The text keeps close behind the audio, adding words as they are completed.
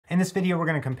In this video, we're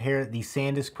going to compare the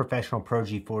San Disk Pro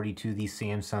G40 to the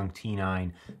Samsung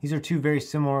T9. These are two very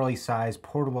similarly sized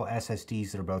portable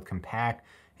SSDs that are both compact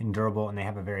and durable, and they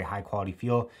have a very high quality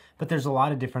feel, but there's a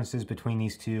lot of differences between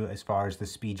these two as far as the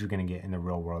speeds you're going to get in the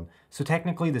real world. So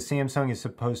technically, the Samsung is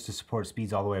supposed to support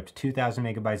speeds all the way up to 2,000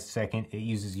 megabytes a second. It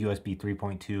uses USB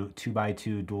 3.2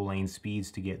 2x2 dual lane speeds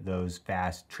to get those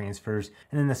fast transfers,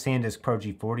 and then the San Disk Pro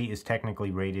G40 is technically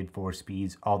rated for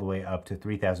speeds all the way up to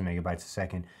 3,000 megabytes a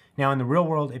second. Now in the real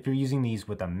world, if you're using these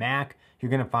with a Mac, you're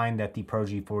going to find that the Pro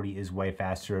G40 is way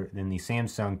faster than the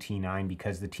Samsung T9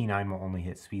 because the T9 will only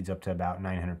hit speeds up to about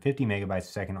 950 megabytes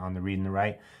a second on the read and the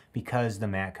write because the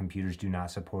Mac computers do not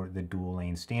support the dual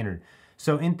lane standard.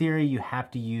 So in theory, you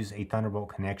have to use a Thunderbolt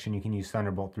connection. You can use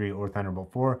Thunderbolt 3 or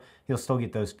Thunderbolt 4. You'll still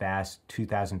get those fast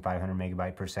 2,500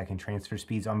 megabyte per second transfer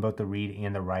speeds on both the read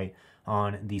and the write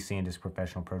on the San Disk Pro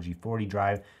G40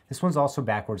 drive. This one's also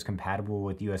backwards compatible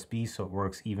with USB, so it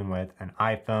works even with an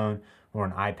iPhone or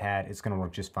an iPad. It's going to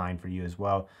work just fine for you as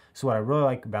well. So what I really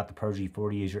like about the Pro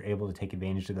G40 is you're able to take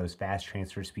advantage of those fast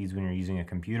transfer speeds when you're using a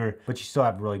computer, but you still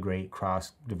have really great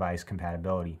cross-device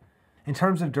compatibility. In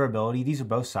terms of durability, these are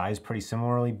both sized pretty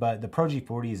similarly, but the Pro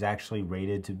G40 is actually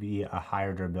rated to be a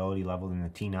higher durability level than the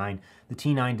T9. The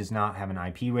T9 does not have an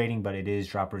IP rating, but it is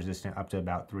drop resistant up to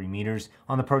about 3 meters.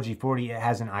 On the Pro G40, it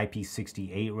has an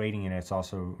IP68 rating, and it's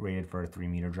also rated for a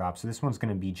 3-meter drop. So this one's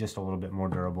going to be just a little bit more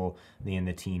durable than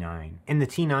the T9. In the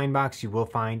T9 box, you will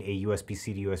find a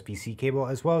USB-C to USB-C cable,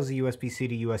 as well as a USB-C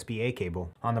to USB-A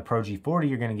cable. On the Pro G40,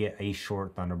 you're going to get a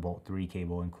short Thunderbolt 3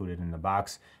 cable included in the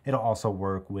box. It'll also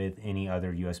work with any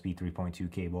other USB 3.2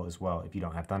 cable as well if you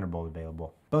don't have Thunderbolt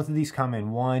available. Both of these come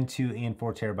in 1, 2, and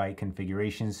 4 terabyte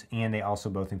configurations, and they also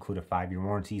both include a 5-year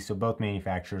warranty, so both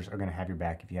manufacturers are going to have your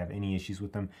back if you have any issues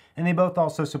with them. And they both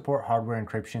also support hardware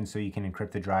encryption, so you can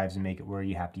encrypt the drives and make it where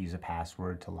you have to use a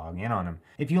password to log in on them.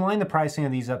 If you line the pricing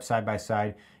of these up side by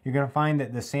side, you're going to find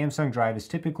that the Samsung drive is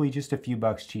typically just a few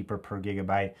bucks cheaper per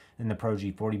gigabyte than the Pro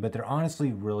G40, but they're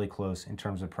honestly really close in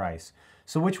terms of price.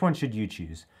 So which one should you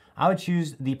choose? I would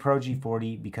choose the Pro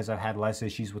G40 because I've had less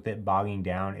issues with it bogging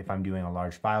down if I'm doing a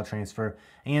large file transfer,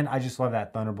 and I just love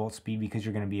that Thunderbolt speed because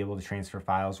you're going to be able to transfer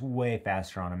files way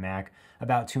faster on a Mac,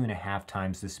 about 2.5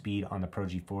 times the speed on the Pro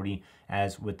G40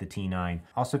 as with the T9.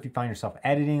 Also, if you find yourself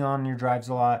editing on your drives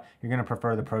a lot, you're going to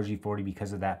prefer the Pro G40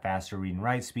 because of that faster read and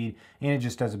write speed, and it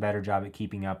just does a better job at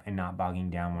keeping up and not bogging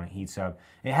down when it heats up.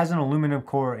 It has an aluminum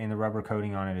core, and the rubber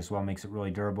coating on it as well makes it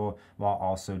really durable while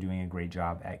also doing a great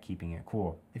job at keeping it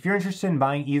cool. If you're interested in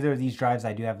buying either of these drives,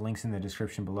 I do have links in the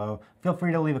description below. Feel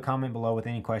free to leave a comment below with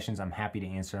any questions. I'm happy to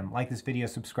answer them. Like this video,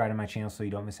 subscribe to my channel so you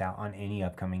don't miss out on any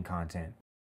upcoming content.